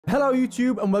Hello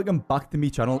YouTube and welcome back to my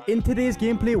channel. In today's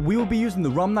gameplay, we will be using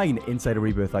the RAM-9 inside a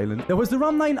Rebirth island. Now, has the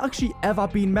RAM-9 actually ever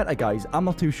been meta, guys? I'm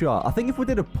not too sure. I think if we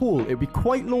did a poll, it would be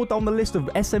quite low down the list of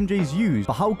SMGs used.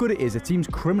 But how good it is, it seems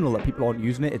criminal that people aren't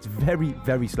using it. It's very,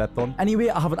 very slept on. Anyway,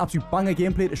 I have an absolute banger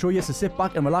gameplay to show you, so sit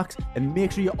back and relax. And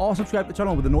make sure you are subscribed to the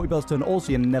channel with the notification bells turned on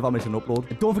so you never miss an upload.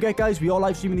 And don't forget, guys, we are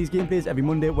live streaming these gameplays every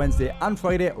Monday, Wednesday and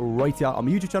Friday right here on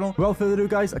my YouTube channel. Without further ado,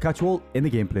 guys, I'll catch you all in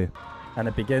the gameplay. And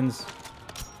it begins...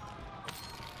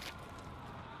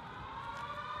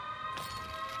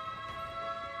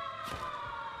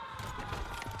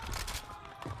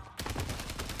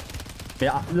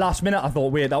 Yeah, last minute I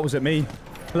thought, wait, that was at me.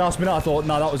 Last minute I thought,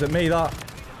 nah, that was at me, that.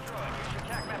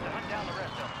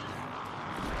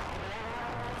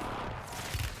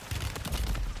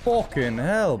 Fucking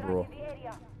hell, bro.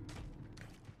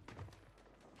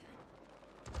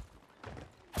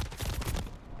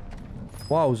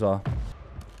 Wowza.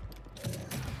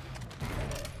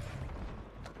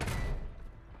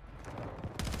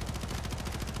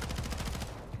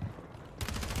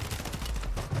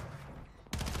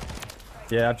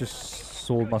 Yeah, I've just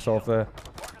sold myself there.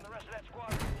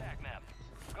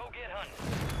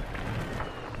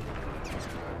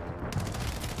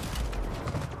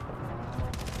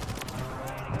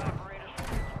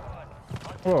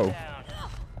 Whoa.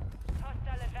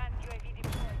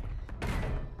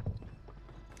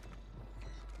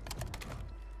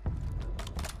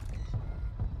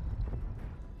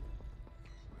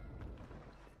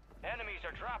 Enemies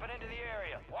are dropping into the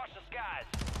area. Watch the skies.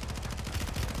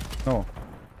 No.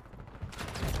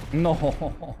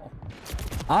 No.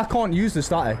 I can't use the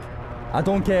static. I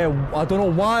don't care. I don't know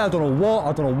why. I don't know what.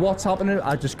 I don't know what's happening.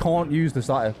 I just can't use the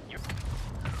static.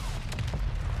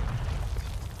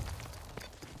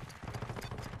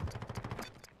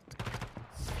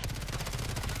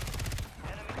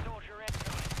 Enemy soldier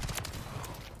incoming.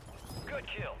 Good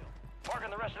kill.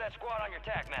 Marking the rest of that squad on your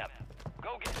tac map.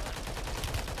 Go get them.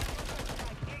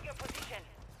 Take your position.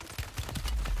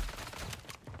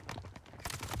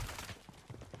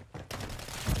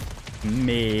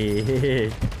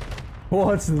 Me.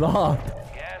 What's that?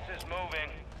 Gas is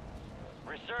moving.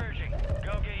 Resurging.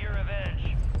 Go get your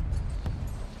revenge.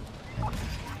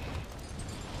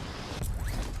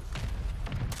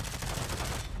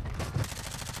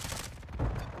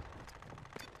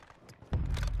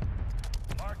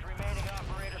 Marked remaining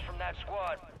operators from that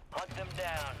squad. Hunt them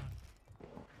down.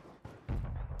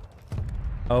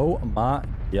 Oh my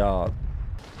god.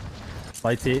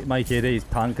 My KD is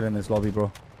tanking in this lobby,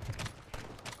 bro.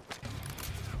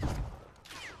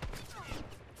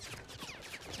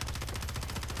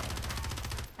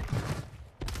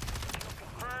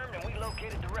 Confirmed, and we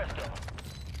located the rest of them.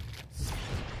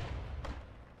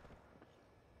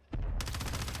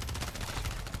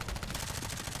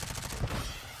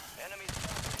 Enemies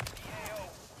EAO.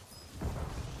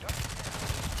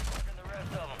 Marking the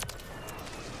rest of them.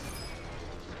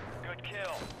 Good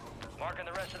kill. Marking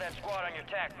the rest of that squad on your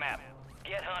tac map.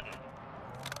 Get hunting.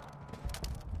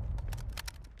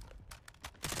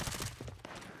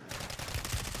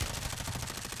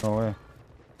 No way.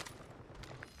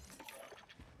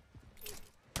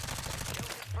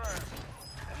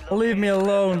 Leave me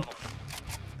alone.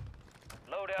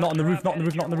 Not on the roof, not on the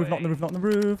roof, not on the roof, not on the roof, not on the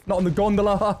roof. Not on the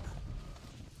gondola.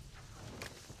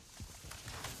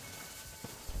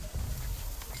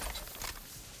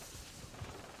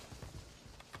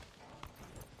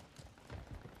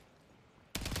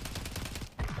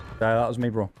 Yeah, that was me,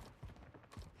 bro.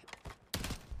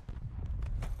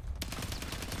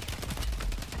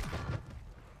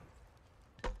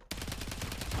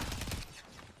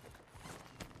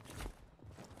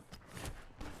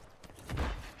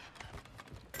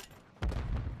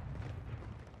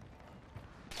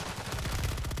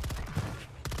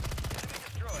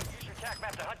 Use your tac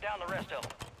map to hunt down the rest of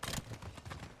them.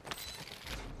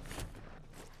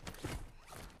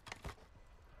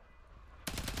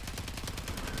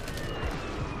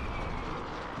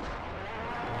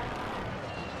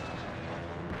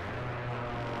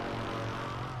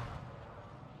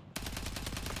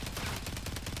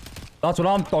 That's what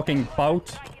I'm talking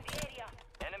about.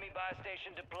 Enemy buy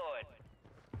station deployed.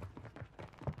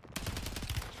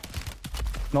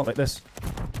 Not like this.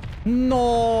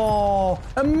 No!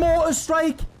 A mortar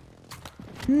strike!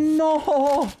 No!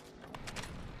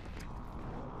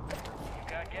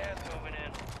 Got gas moving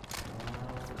in.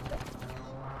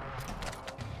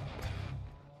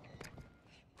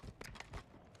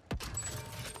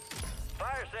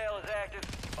 Fire sale is active.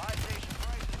 Buy station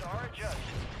prices are adjusted.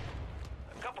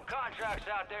 A couple contracts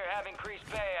out there have increased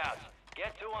payouts.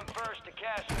 Get to them first to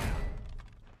cash them.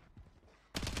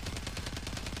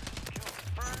 Kill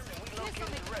confirmed.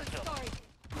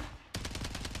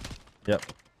 Yep.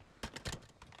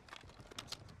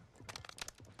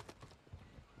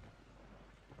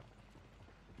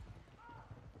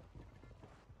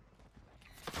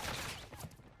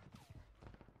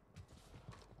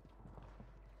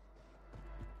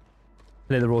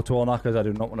 Play the rotor because I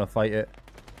do not want to fight it.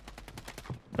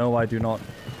 No, I do not.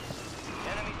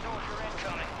 Enemy soldier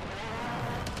incoming.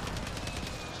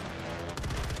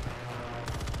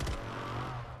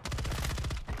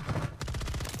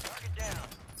 Target down.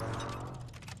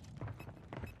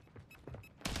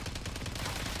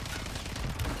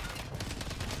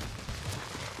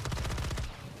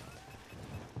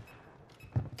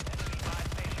 Enemy buy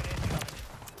station incoming.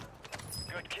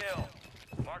 Good kill.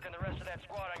 Marking the rest of that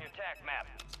squad on your tac map.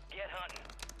 Get hunting.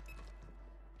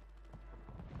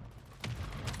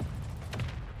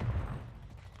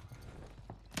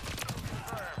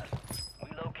 Confirmed. We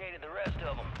located the rest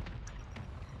of them.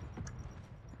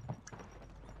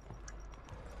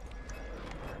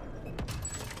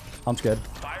 I'm scared.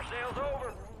 Fire sales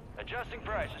over. Adjusting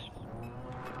prices.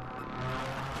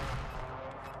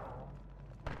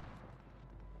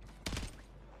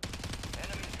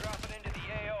 Enemies dropping into the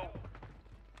AO.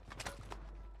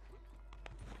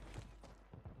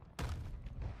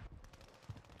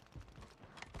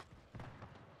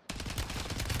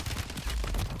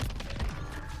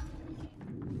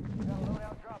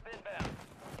 Loadout drop inbound.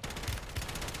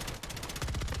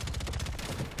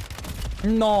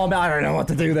 No, man, I don't know what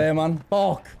to do there, man.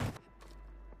 Fuck.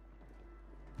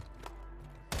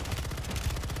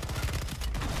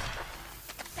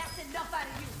 That's enough out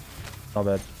of you. Not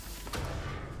bad.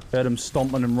 Heard him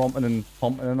stomping and romping and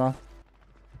pumping and that.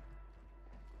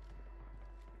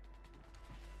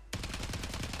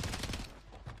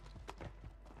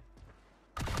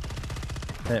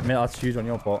 Hey, mate, that's huge on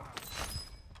your part.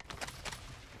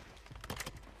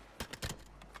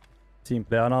 Team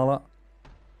player and all that.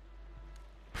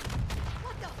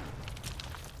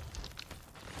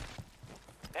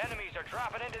 Enemies are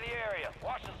dropping into the area.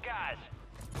 Watch the skies.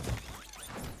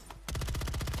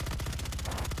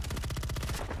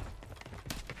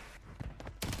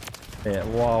 Yeah,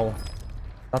 wow.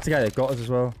 That's the guy that got us as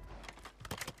well.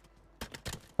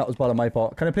 That was bad on my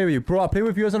part. Can I play with you? Bro, I play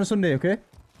with viewers on a Sunday, okay?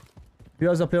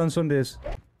 Viewers I play on Sundays.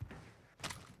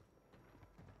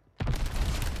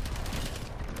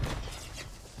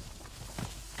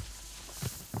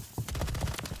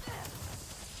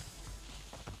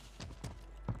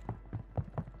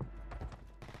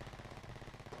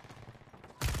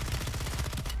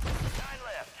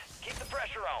 Keep the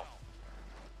pressure on.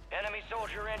 Enemy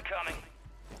soldier incoming.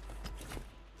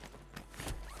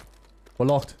 We're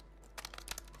locked.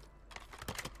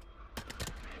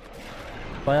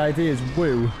 My ID is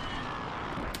woo.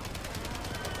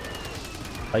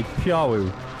 Like pure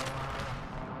woo.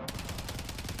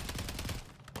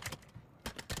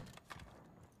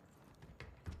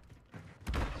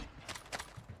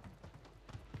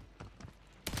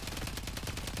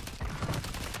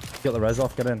 Get the res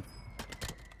off, get in.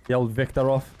 The old Victor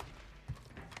off.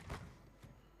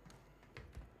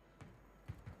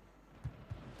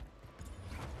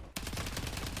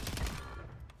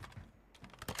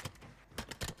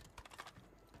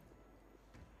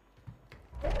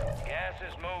 Gas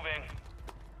is moving.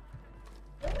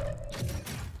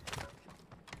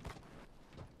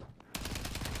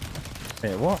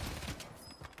 Hey, what?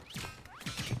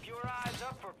 Keep your eyes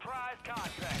up for prize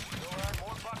contracts. You'll earn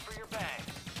more buck for your bang.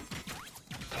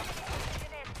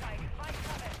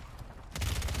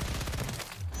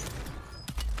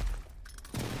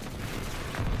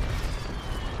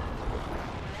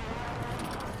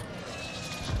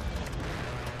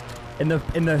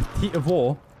 In the heat of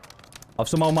war, I've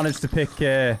somehow managed to pick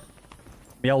my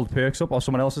old perks up, or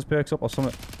someone else's perks up, or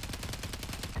something.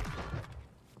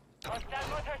 Hostile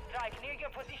mortar strike near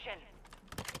your position.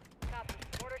 Copy.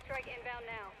 Mortar strike inbound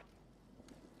now.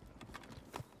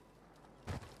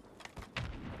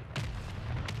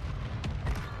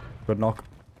 Good knock.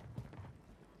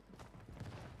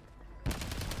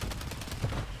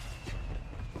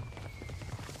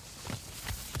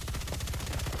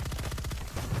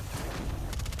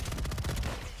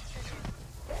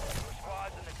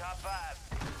 Squads in the top 5.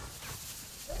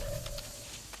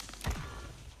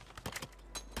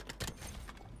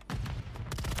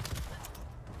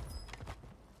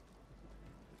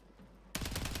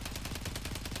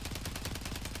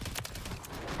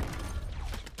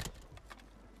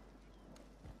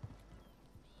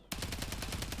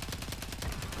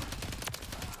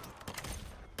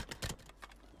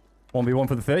 One v one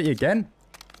for the 30 again.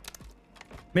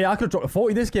 Mate, I could have dropped a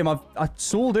 40 this game. I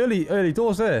sold early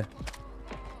doors there.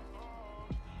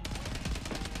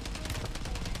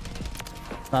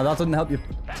 Nah, that doesn't help your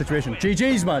situation.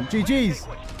 GG's, man. GG's.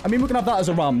 I mean, we can have that as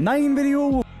a RAM-9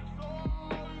 video.